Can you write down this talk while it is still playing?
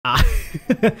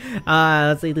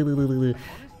Let's see.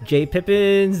 J.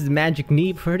 Pippin's Magic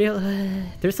Neep.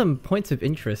 There's some points of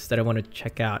interest that I want to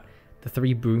check out. The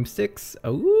 3 broomsticks.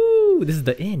 Oh, this is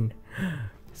the inn.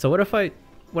 So what if I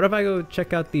go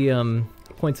check out the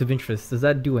points of interest? Does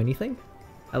that do anything?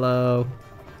 Hello.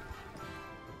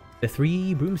 The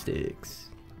 3 broomsticks.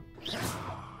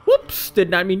 Whoops! Did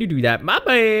not mean to do that. My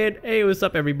bad. Hey, what's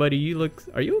up, everybody?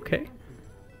 Are you okay?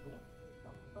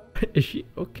 Is she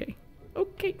okay?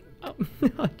 Okay. I'll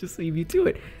just leave you to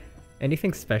it.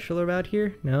 Anything special around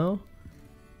here? No?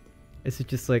 Is it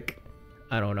just like,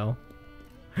 I don't know.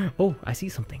 Oh, I see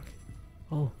something.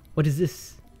 Oh, what is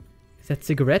this? Is that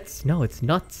cigarettes? No, it's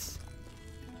nuts.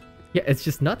 Yeah, it's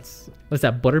just nuts. What's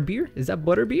that, butterbeer? Is that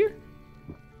butterbeer?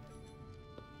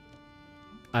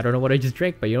 I don't know what I just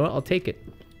drank, but you know what? I'll take it.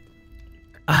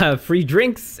 Free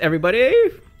drinks, everybody!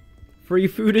 Free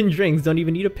food and drinks, don't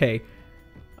even need to pay.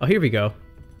 Oh, here we go.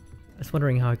 I was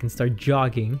wondering how I can start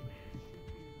jogging.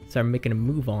 Start making a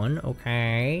move on.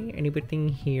 Okay, anything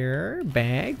here?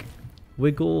 Bag.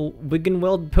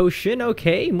 Wiggenweld potion,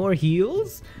 okay. More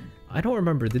heals. I don't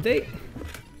remember, did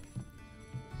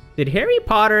Harry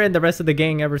Potter and the rest of the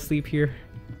gang ever sleep here?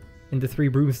 In the 3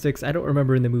 broomsticks? I don't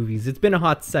remember in the movies. It's been a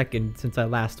hot second since I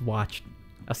last watched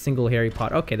a single Harry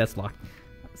Potter. Okay, that's locked.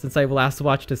 Since I last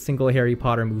watched a single Harry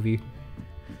Potter movie.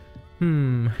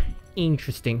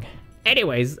 Interesting.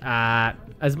 Anyways,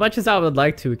 as much as I would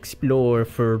like to explore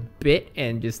for a bit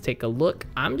and just take a look,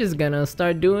 I'm just gonna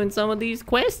start doing some of these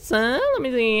quests, huh? Let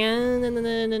me see.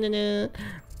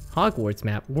 Hogwarts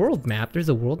map. World map. There's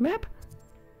a world map?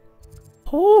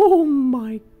 Oh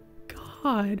my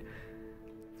god.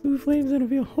 Blue flames in a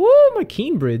veil. Oh my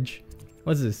Keenbridge.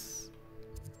 What's this?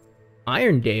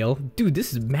 Irondale. Dude,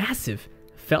 this is massive.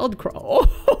 Feldcroft.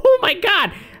 Oh my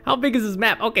god. How big is this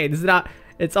map? Okay, this is not...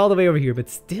 It's all the way over here, but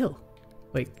still.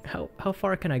 Wait, how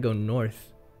far can I go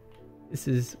north? This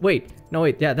is... Wait. No,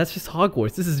 wait. Yeah, that's just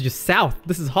Hogwarts. This is just south.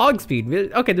 This is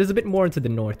Hogsmeade. Okay, there's a bit more to the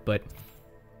north, but...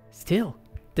 Still.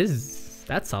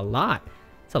 That's a lot.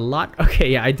 It's a lot.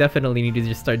 Okay, yeah, I definitely need to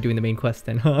just start doing the main quest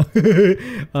then, huh?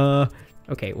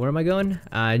 Okay, where am I going?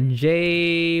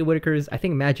 Jay Whitaker's, I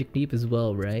think Magic Deep as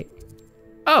well, right?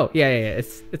 Oh, yeah.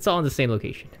 It's all in the same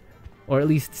location. Or at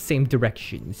least same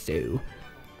direction, so...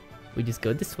 We just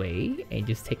go this way and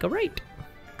just take a right.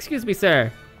 Excuse me,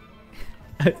 sir.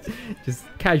 Just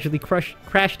casually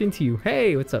crashed into you.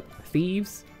 Hey, what's up?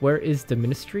 Thieves? Where is the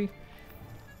ministry?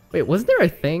 Wait, wasn't there a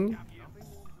thing?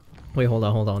 Wait, hold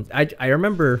on. I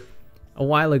remember a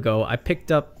while ago, I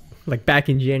picked up, like back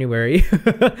in January,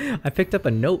 I picked up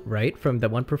a note, right? From the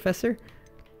one professor?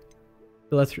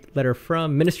 The letter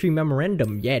from Ministry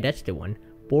Memorandum. Yeah, that's the one.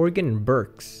 Borgin and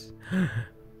Burks.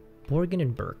 Borgin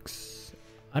and Burks.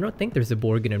 I don't think there's a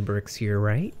Borgin and Burks here,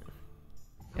 right?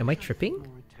 Am I tripping?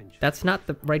 That's not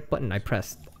the right button I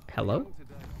pressed. Hello?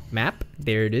 Map?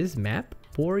 There it is, map.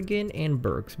 Borgin and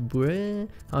Burks.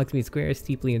 Hogsmeade Square,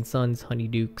 Steepley and Sons,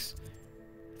 Honeydukes,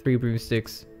 3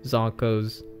 Broomsticks,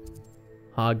 Zonkos,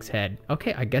 Hogshead.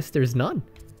 Okay, I guess there's none.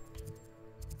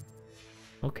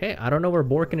 Okay, I don't know where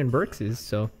Borgin and Burks is,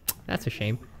 so that's a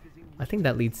shame. I think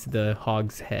that leads to the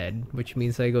Hogshead, which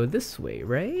means I go this way,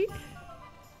 right?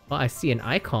 Well, I see an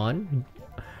icon.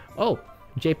 Oh,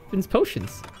 J. Pippin's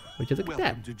Potions. Would you look at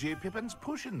that? Welcome to J. Pippin's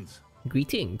Potions.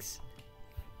 Greetings.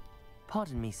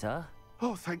 Pardon me, sir.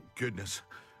 Oh, thank goodness.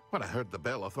 When I heard the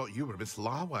bell, I thought you were Miss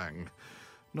Lawang.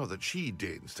 Not that she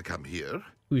deigns to come here.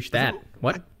 Who's that?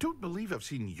 What? I don't believe I've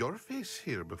seen your face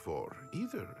here before,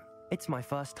 either. It's my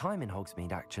first time in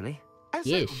Hogsmeade, actually. Is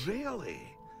it really?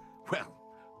 Well,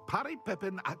 Parry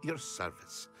Pippin at your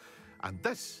service. And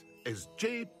this is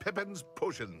J. Pippin's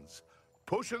Potions.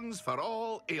 Potions for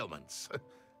all ailments.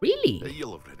 Really?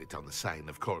 You'll have read it on the sign,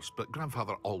 of course, but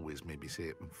Grandfather always made me say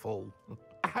it in full.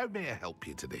 How may I help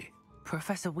you today?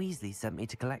 Professor Weasley sent me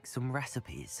to collect some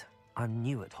recipes. I'm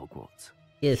new at Hogwarts.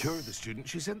 Yes. You're the student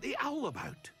she sent the owl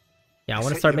about. Yeah, I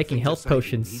want to start making health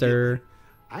potions, sir.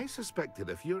 I suspected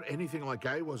if you're anything like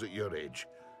I was at your age,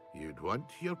 you'd want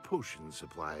your potion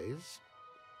supplies.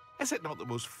 Is it not the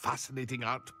most fascinating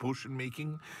art, potion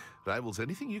making? Rivals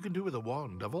anything you can do with a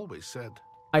wand, I've always said.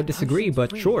 I disagree,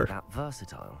 but Really sure. that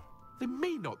versatile. They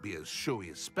may not be as showy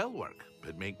as spellwork,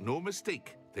 but make no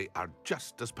mistake, they are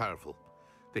just as powerful.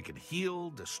 They can heal,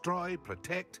 destroy,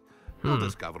 protect. We'll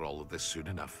discover all of this soon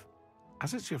enough.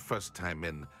 As it's your first time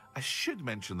in, I should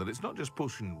mention that it's not just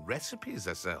potion recipes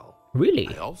I sell. Really?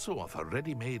 I also offer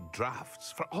ready-made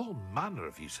drafts for all manner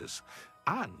of uses.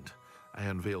 And I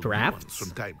unveil new ones Drafts?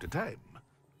 from time to time.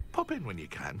 Pop in when you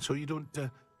can so you don't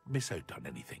miss out on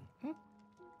anything.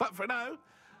 But for now,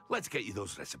 Let's get you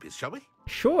those recipes, shall we?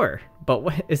 Sure,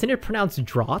 but isn't it pronounced What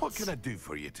draughts? can I do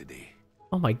for you today?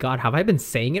 Oh my god, have I been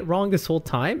saying it wrong this whole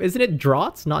time? Isn't it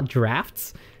draughts, not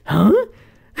drafts? Huh?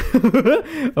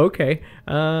 Okay.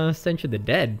 Stench of the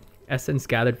Dead. Essence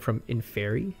gathered from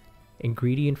Inferi.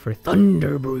 Ingredient for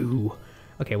Thunder Brew.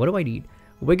 Okay, what do I need?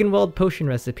 Wiggenweld potion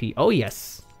recipe. Oh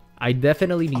yes. I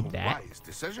definitely need that. Wise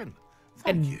decision.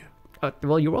 Thank you.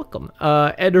 Well, you're welcome.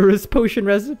 Edorus potion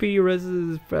recipe.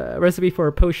 Recipe for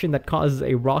a potion that causes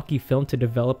a rocky film to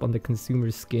develop on the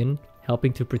consumer's skin,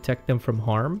 helping to protect them from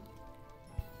harm.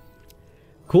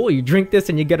 Cool, you drink this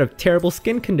and you get a terrible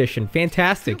skin condition.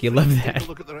 Fantastic, you love that. Take a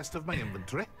look at the rest of my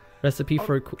inventory. Recipe Or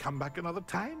for... come back another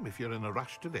time if you're in a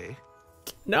rush today.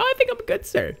 No, I think I'm good,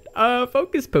 sir.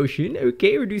 Focus potion.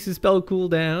 Okay, reduces spell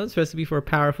cooldowns. Recipe for a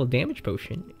powerful damage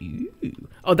potion. Ooh.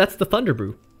 Oh, that's the Thunder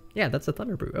Brew. Yeah, that's the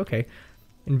Thunder Brew. Okay.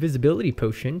 Invisibility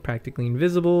potion. Practically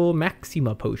invisible.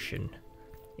 Maxima potion.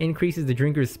 Increases the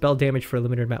drinker's spell damage for a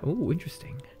limited amount. Ooh,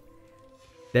 interesting.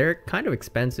 They're kind of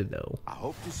expensive, though. I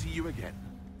hope to see you again.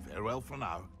 Farewell for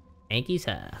now. Thank you,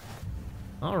 sir.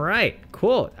 All right,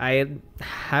 cool.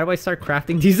 How do I start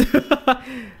crafting these?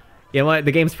 You know what?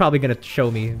 The game's probably gonna show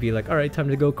me and be like, all right, time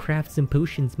to go craft some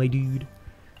potions, my dude.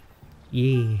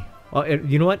 Yeah. Well,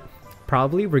 you know what?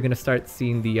 Probably we're gonna start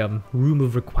seeing the room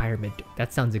of requirement.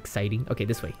 That sounds exciting. Okay,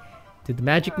 this way. To the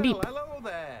magic neep. Hello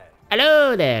there.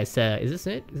 Hello there, sir. Is this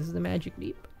it? This is the magic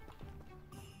neep.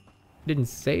 Didn't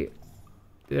say it.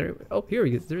 There. Oh, here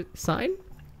he is. There's a sign.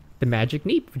 The magic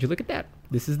neep. Would you look at that?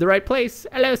 This is the right place.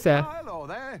 Hello, sir. Hello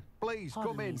there. Please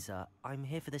Pardon come me, in. sir. I'm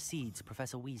here for the seeds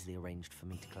Professor Weasley arranged for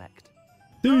me to collect.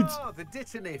 Dudes. Oh, the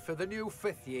dittany for the new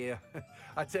 5th year.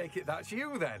 I take it that's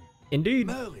you then. Indeed.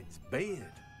 Merlin's beard.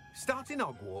 Starting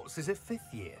Hogwarts as a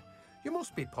 5th year. You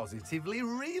must be positively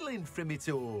reeling from it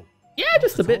all. Yeah,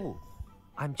 just a Not at bit. all.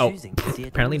 I'm Oh, choosing to see it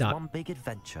apparently all as not. one big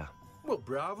adventure. Well,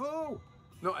 bravo.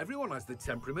 Not everyone has the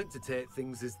temperament to take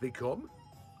things as they come.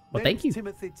 Well, thank you. Name's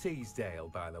Timothy Teasdale,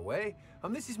 by the way,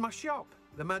 and this is my shop,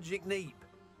 the Magic Neep.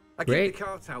 I Great. keep the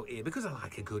cart out here because I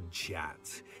like a good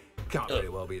chat. Can't very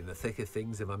well be in the thick of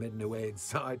things if I'm hidden away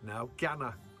inside now, can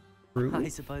I? True. I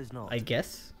suppose not. I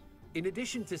guess. In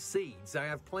addition to seeds, I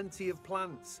have plenty of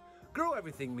plants. Grow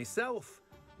everything myself.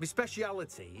 My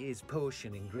speciality is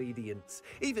potion ingredients.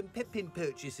 Even Pippin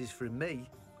purchases from me.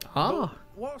 Ah,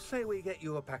 What say we get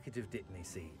you a packet of Dittany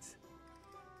seeds?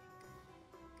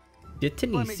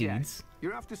 Dittany Let me seeds. guess,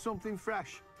 you're after something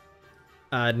fresh.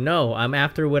 No, I'm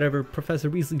after whatever Professor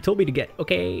Weasley told me to get.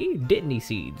 Okay, Dittany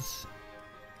seeds.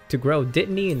 To grow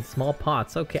Dittany in small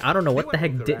pots. Okay, I don't know what the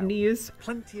heck Dittany is.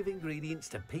 Plenty of ingredients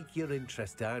to pique your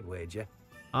interest, I'd wager.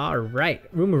 Alright,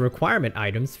 room of requirement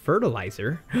items,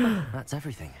 fertilizer. That's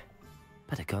everything.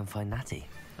 Better go and find Natty.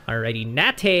 Alrighty,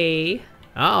 Natty.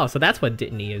 Oh, so that's what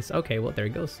Dittany is. Okay, well, there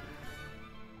it goes.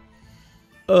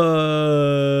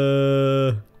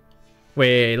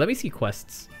 Wait, let me see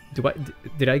quests.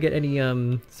 Did I get any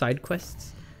side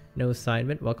quests? No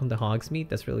assignment. Welcome to Hogsmeade.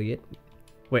 That's really it.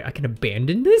 Wait, I can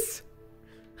abandon this?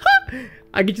 Huh!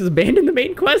 I can just abandon the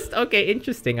main quest? Okay,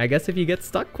 interesting. I guess if you get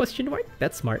stuck, question mark?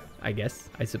 That's smart, I guess,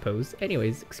 I suppose.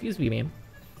 Anyways, excuse me, ma'am.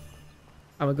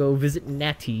 I'm gonna go visit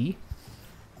Natty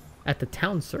at the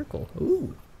town circle.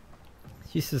 Ooh.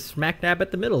 She's just smack dab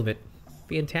at the middle of it.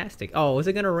 Fantastic. Oh, is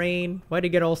it gonna rain? Why'd it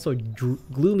get all so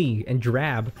gloomy and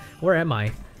drab? Where am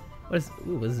I? What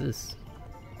is this?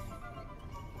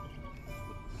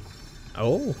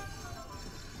 Oh.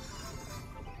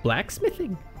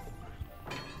 Blacksmithing.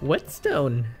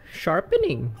 Whetstone.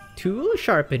 Sharpening. Tool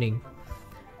sharpening.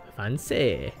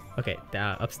 Fancy. Okay,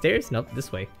 upstairs? Nope,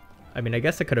 this way. I mean, I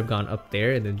guess I could have gone up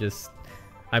there and then just...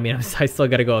 I mean, I still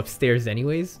gotta go upstairs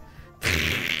anyways.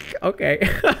 Okay.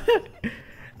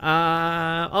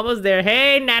 Almost there.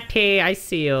 Hey, Natty, I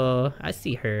see you. I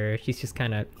see her. She's just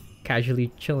kind of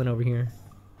casually chilling over here.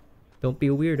 Don't be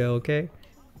a weirdo, okay?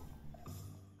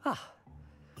 Ah,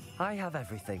 I have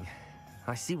everything.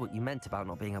 I see what you meant about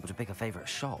not being able to pick a favorite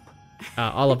shop.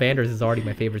 Ollivander's is already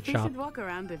my favorite We shop. should walk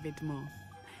around a bit more.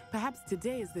 Perhaps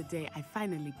today is the day I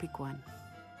finally pick one.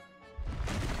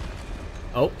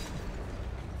 Oh.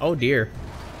 Oh dear.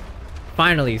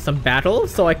 Finally, some battle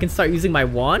so I can start using my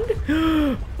wand?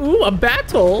 Ooh, a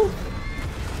battle!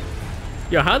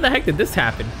 Yo, how the heck did this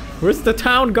happen? Where's the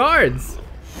town guards?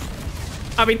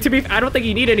 I mean, I don't think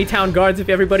you need any town guards if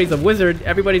everybody's a wizard.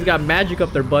 Everybody's got magic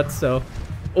up their butts, so...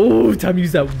 Ooh, time to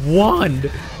use that wand!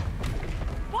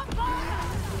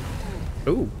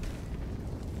 Ooh.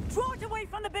 Draw it away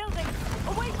from the building!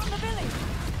 Away from the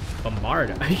village!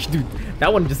 Bombard. Dude,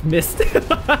 that one just missed.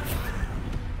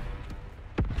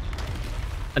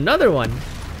 Another one.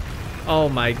 Oh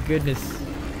my goodness.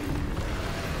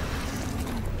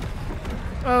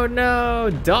 Oh no,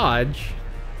 dodge.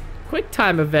 Quick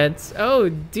time events. Oh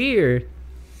dear.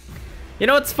 You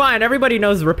know, it's fine. Everybody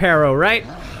knows Reparo, right?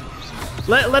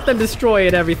 Let them destroy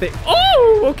it, everything.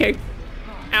 Oh, okay.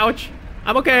 Ouch.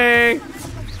 I'm okay.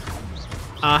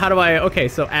 How do I... Okay,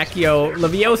 so Accio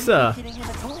Leviosa.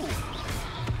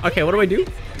 Okay, what do I do?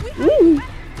 Ooh.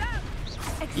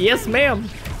 Yes, ma'am.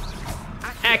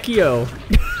 Accio.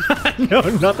 No,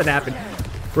 nothing happened.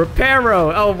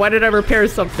 Reparo. Oh, why did I repair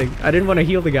something? I didn't want to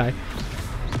heal the guy.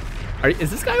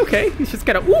 Is this guy okay? He's just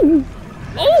kind of... Ooh.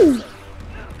 Oh.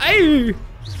 Hey.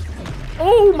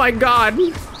 Oh, my God.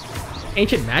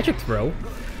 Ancient magic throw.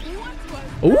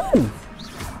 Ooh.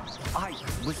 I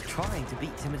was trying to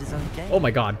beat him at his own game. Oh, my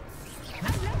God.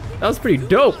 That was pretty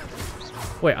dope.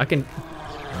 Wait, I can...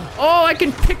 Oh, I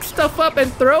can pick stuff up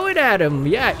and throw it at him.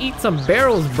 Yeah, eat some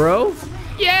barrels, bro.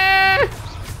 Yeah!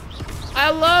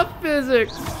 I love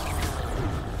physics.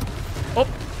 Oh.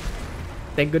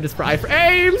 Thank goodness for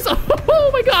iframes. Oh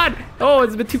my God. Oh,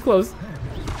 it's a bit too close.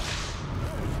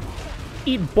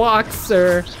 Eat box,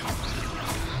 sir.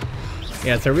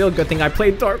 Yeah, it's a real good thing I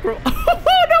played Dark World.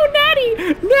 Oh no, Natty!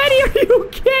 Natty, are you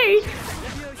okay?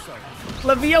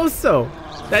 Levioso.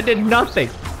 That did nothing.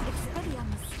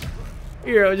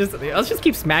 Here, let's just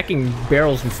keep smacking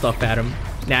barrels and stuff at him.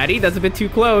 Natty, that's a bit too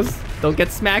close. Don't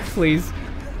get smacked, please.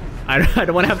 I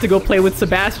don't want to have to go play with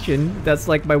Sebastian. That's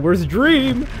like my worst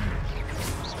dream.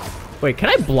 Wait, can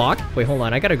I block? Wait, hold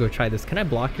on. I gotta go try this. Can I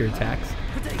block your attacks?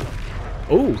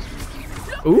 Ooh.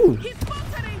 Ooh.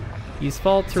 He's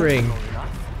faltering.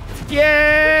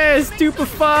 Yeah,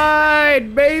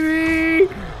 stupefied, baby.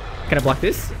 Can I block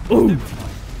this? Ooh.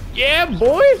 Yeah,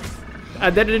 boy.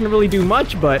 That didn't really do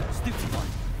much, but...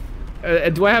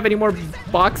 do I have any more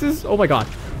boxes? Oh my God.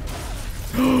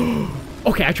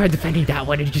 Okay, I tried defending that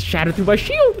one and it just shattered through my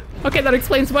shield. Okay, that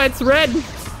explains why it's red.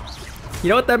 You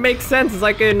know what? That makes sense. It's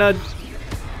like in,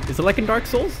 is it like in Dark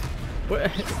Souls?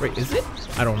 What? Wait, is it?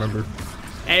 I don't remember.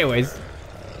 Anyways,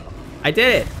 I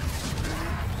did it.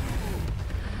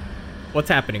 What's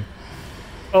happening?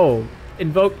 Oh,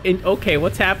 okay,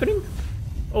 what's happening?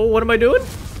 Oh, what am I doing?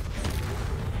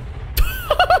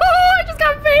 I just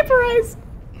got vaporized.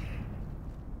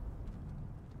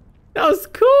 That was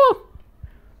cool.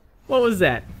 What was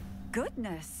that?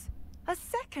 Goodness, a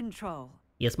second troll.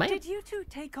 Yes, ma'am. Did you two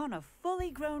take on a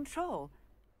fully grown troll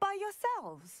by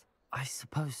yourselves? I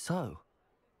suppose so.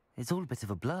 It's all a bit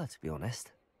of a blur, to be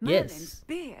honest. Yes. Merlin's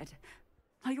beard.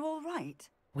 Are you all right?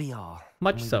 We are.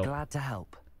 Much and we'd so. be glad to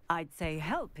help. I'd say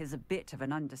help is a bit of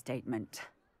an understatement.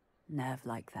 Nerve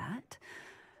like that.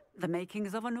 The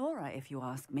makings of an aura, if you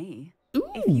ask me. Ooh.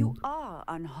 If you are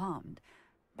unharmed,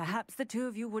 perhaps the two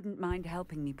of you wouldn't mind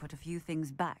helping me put a few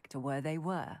things back to where they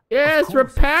were. Yes, Of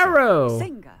course, Reparo.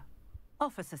 Singer.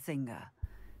 Officer Singer.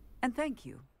 And thank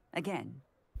you, again.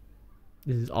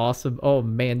 This is awesome. Oh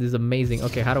man, this is amazing.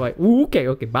 Okay, how do I... Ooh,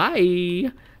 okay,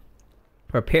 bye.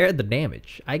 Repair the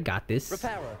damage. I got this.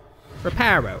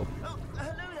 Reparo.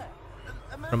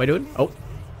 What am I doing? Oh.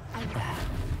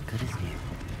 Good as new.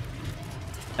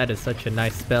 That is such a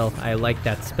nice spell. I like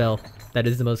that spell. That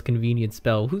is the most convenient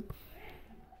spell. Who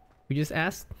just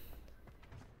asked?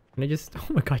 And I just... Oh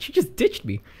my God, she just ditched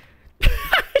me.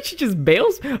 She just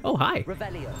bails? Oh, hi.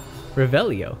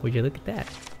 Revelio. Would you look at that?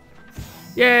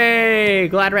 Yay!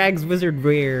 Gladrag's Wizard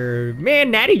Rare. Man,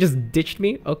 Natty just ditched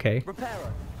me. Okay.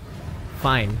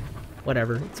 Fine.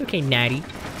 Whatever. It's okay, Natty.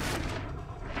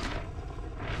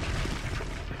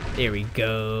 There we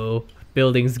go.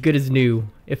 Building's good as new.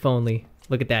 If only.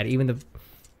 Look at that. Even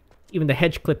the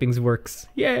hedge clippings works.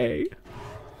 Yay!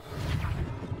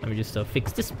 Let me just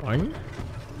fix this one.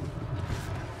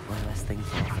 One less thing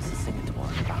for Officer Singer to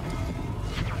worry about.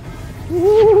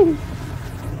 Woo!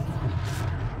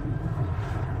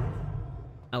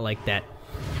 I like that.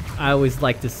 I always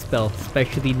like this spell,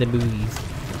 especially in the movies.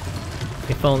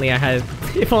 If only I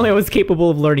was capable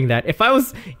of learning that. If I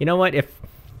was, you know what? If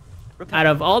out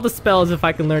of all the spells, if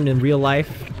I can learn in real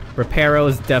life, Reparo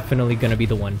is definitely gonna be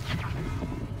the one.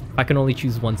 If I can only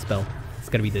choose one spell, it's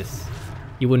gonna be this.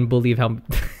 You wouldn't believe how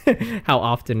how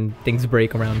often things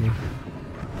break around me.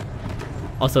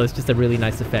 Also, it's just a really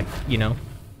nice effect, you know?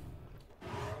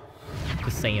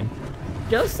 Just saying.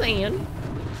 Just saying.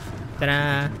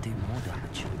 Ta-da! Do more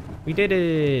damage. We did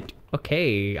it!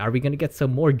 Okay, are we gonna get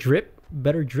some more drip?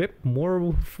 Better drip? More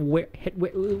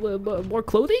more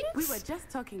clothing? We were just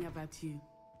talking about you.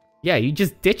 Yeah, you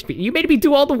just ditched me. You made me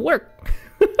do all the work.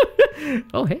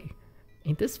 Oh, hey.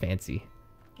 Ain't this fancy?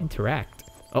 Interact.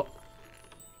 Oh.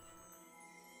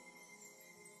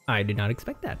 I did not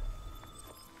expect that.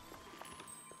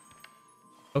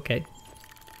 Okay.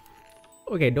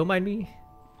 Okay, don't mind me.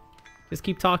 Just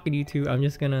keep talking, you two. I'm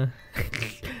just gonna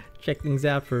check things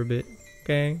out for a bit.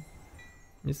 Okay.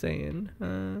 Just saying.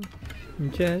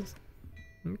 Chest.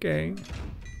 Okay.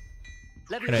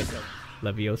 Levioso.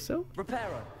 Levioso?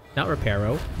 Reparo. Not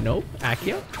Reparo. Nope.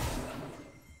 Accio?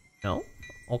 No?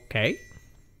 Okay.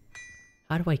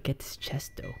 How do I get this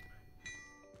chest though?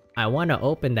 I want to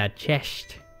open that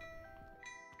chest.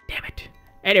 Damn it.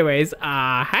 Anyways,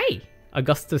 hi.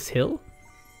 Augustus Hill?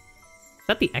 Is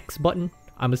that the X button?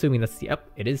 I'm assuming that's the...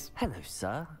 Yep, it is. Hello,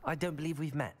 sir. I don't believe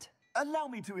we've met. Allow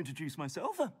me to introduce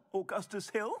myself,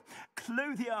 Augustus Hill,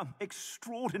 clothier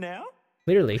extraordinaire.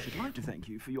 Clearly. I'd like to thank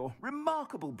you for your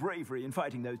remarkable bravery in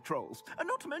fighting those trolls, and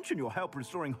not to mention your help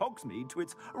restoring Hogsmeade to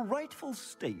its rightful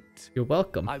state. You're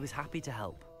welcome. I was happy to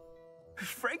help.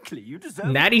 Frankly, you deserve...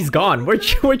 Natty's gone.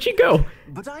 Where'd you go?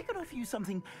 But I could offer you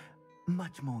something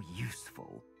much more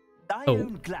useful. I Oh.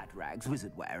 own Gladrag's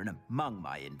wizardware, and among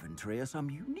my inventory are some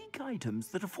unique items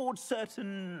that afford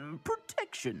certain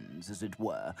protections, as it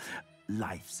were.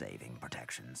 Life-saving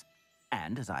protections.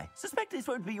 And as I suspect this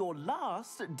won't be your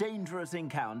last dangerous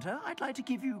encounter, I'd like to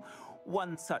give you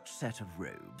one such set of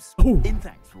robes. Ooh. In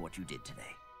thanks for what you did today.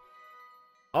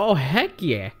 Oh, heck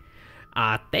yeah.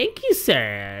 Thank you,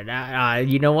 sir.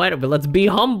 You know what? But let's be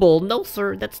humble. No,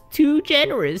 sir. That's too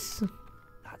generous.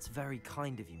 That's very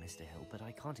kind of you, Mr. Hill, but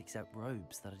I can't accept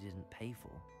robes that I didn't pay for.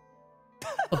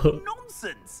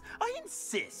 Nonsense! I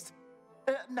insist.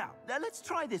 Now, let's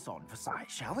try this on for size,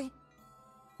 shall we?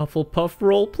 Hufflepuff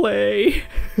roleplay.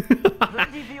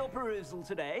 Ready for your perusal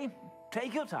today.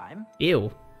 Take your time.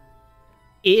 Ew.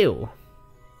 Ew.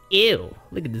 Ew.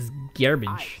 Look at this I'd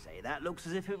garbage. say that looks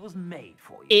as if it was made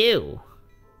for you. Ew.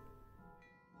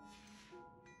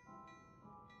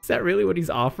 Is that really what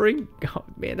he's offering? Oh,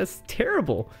 man, that's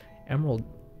terrible. Emerald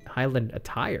Highland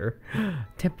attire.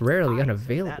 Temporarily That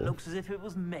unavailable. looks as if it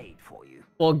was made for you.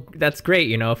 Well, that's great,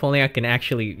 you know, if only I can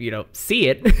actually, you know, see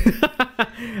it.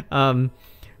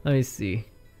 Let me see.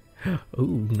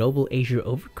 Ooh, Noble Azure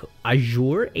Overcoat.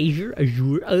 Azure? Azure?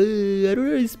 Azure? I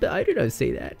don't know how to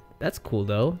say that. That's cool,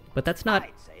 though. But that's not...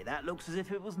 I'd say that looks as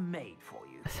if it was made for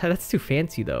you. That's too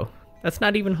fancy, though. That's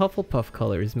not even Hufflepuff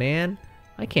colors, man.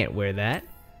 I can't wear that.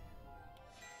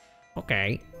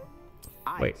 Okay.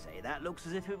 Wait. I'd say that looks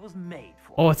as if it was made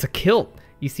for you. Oh, it's a kilt.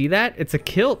 You see that? It's a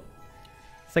kilt.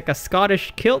 It's like a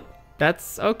Scottish kilt.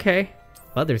 That's okay.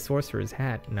 Leather sorcerer's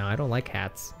hat. No, I don't like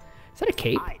hats. Is that a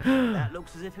cape? I'd say that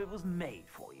looks as if it was made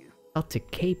for you. Celtic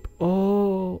cape.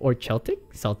 Oh, or Celtic?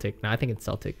 Celtic. No, I think it's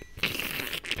Celtic.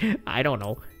 I don't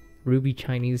know. Ruby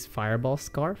Chinese fireball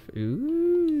scarf.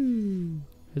 Ooh,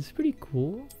 that's pretty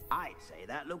cool. I'd say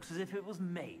that looks as if it was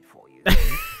made for you.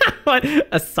 What?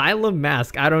 Asylum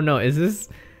mask. I don't know. Is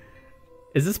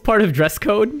this part of dress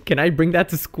code? Can I bring that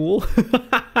to school?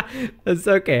 That's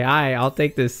okay. I'll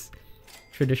take this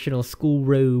traditional school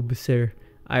robe, sir.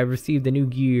 I received a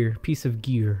new piece of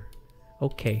gear.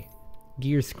 Okay.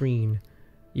 Gear screen.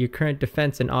 Your current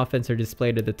defense and offense are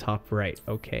displayed at the top right.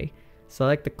 Okay.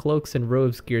 Select the cloaks and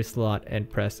robes gear slot and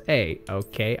press A.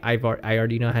 Okay. I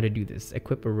already know how to do this.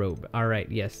 Equip a robe. All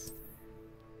right. Yes.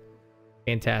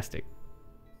 Fantastic.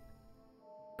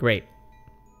 Great.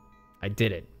 I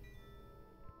did it.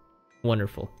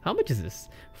 Wonderful. How much is this?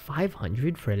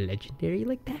 500 for a legendary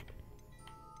like that?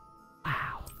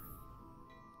 Wow.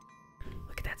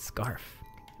 Look at that scarf.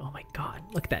 Oh my god.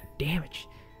 Look at that damage.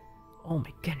 Oh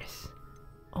my goodness.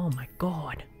 Oh my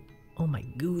god. Oh my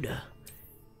gouda.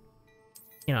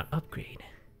 Cannot upgrade.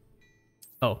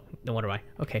 Oh, no wonder why.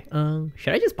 Okay.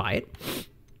 Should I just buy it?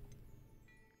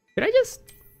 Should I just...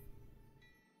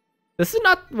 This is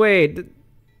not... Wait.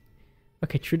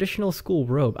 Okay, traditional school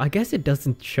robe. I guess it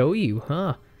doesn't show you,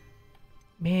 huh?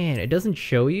 Man, it doesn't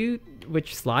show you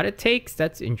which slot it takes?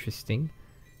 That's interesting.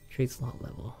 Trade slot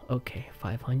level. Okay,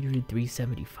 500,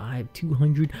 375,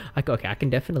 200. Okay, I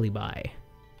can definitely buy.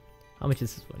 How much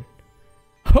is this one?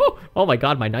 Oh my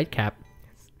god, my nightcap.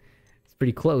 It's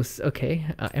pretty close. Okay,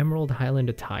 Emerald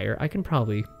Highland attire. I can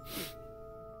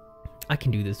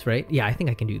do this, right? Yeah, I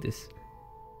think I can do this.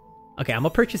 Okay, I'm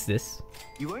gonna purchase this.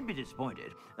 You won't be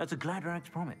disappointed. That's a Gladrag's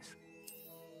promise.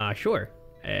 Sure.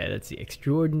 Let's see.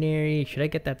 Extraordinary. Should I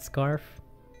get that scarf?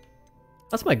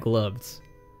 That's my gloves.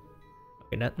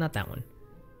 Okay, not that one.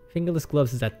 Fingerless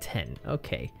gloves is at 10.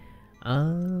 Okay.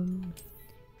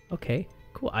 Okay.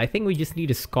 Cool. I think we just need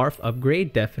a scarf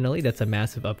upgrade. Definitely. That's a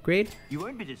massive upgrade. You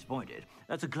won't be disappointed.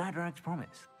 That's a Gladrag's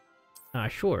promise.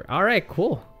 Sure. All right.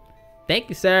 Cool. Thank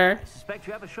you, sir. I suspect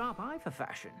you have a sharp eye for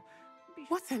fashion.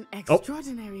 What an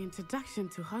extraordinary introduction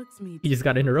to Hogsmeade. He just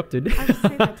got interrupted. I would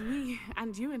say that we,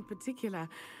 and you in particular,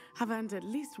 have earned at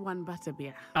least one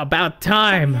butterbeer. About Shall we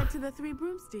time. head to the Three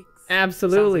Broomsticks?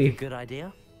 Absolutely. Sounds like a good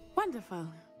idea. Wonderful.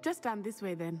 Just down this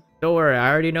way then. Don't worry,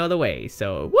 I already know the way,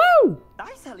 so woo!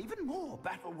 I sell even more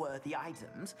battle-worthy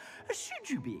items, should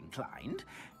you be inclined.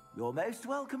 You're most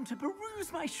welcome to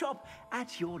peruse my shop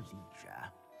at your leisure.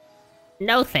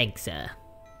 No thanks, sir.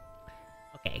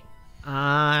 Okay.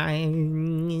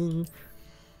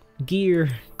 Gear,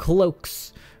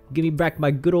 cloaks. Give me back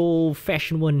my good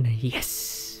old-fashioned one.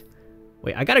 Yes.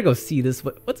 Wait, I gotta go see this.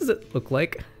 What does it look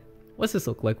like? What's this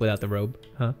look like without the robe?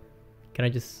 Huh? Can I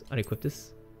just unequip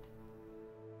this?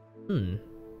 You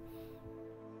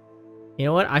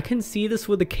know what? I can see this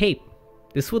with a cape.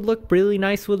 This would look really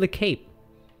nice with a cape.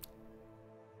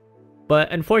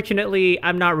 But unfortunately,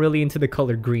 I'm not really into the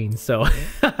color green, so...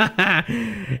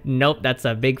 Nope, that's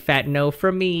a big fat no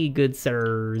from me, good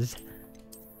sirs.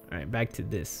 Alright, back to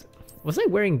this. Was I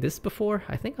wearing this before?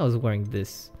 I think I was wearing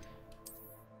this.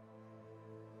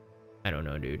 I don't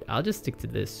know, dude. I'll just stick to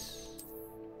this.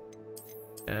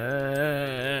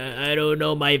 I don't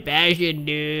know my fashion,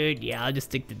 dude. Yeah, I'll just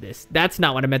stick to this. That's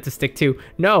not what I meant to stick to.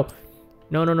 No.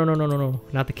 No.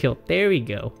 Not the kilt. There we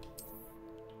go.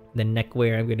 The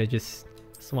neckwear, I'm gonna just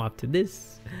swap to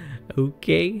this.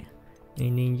 Okay.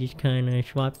 And then just kind of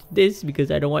swap to this because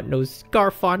I don't want no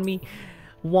scarf on me.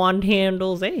 Wand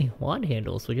handles. Hey, wand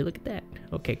handles. Would you look at that?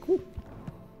 Okay, cool.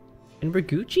 And we're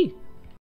Gucci.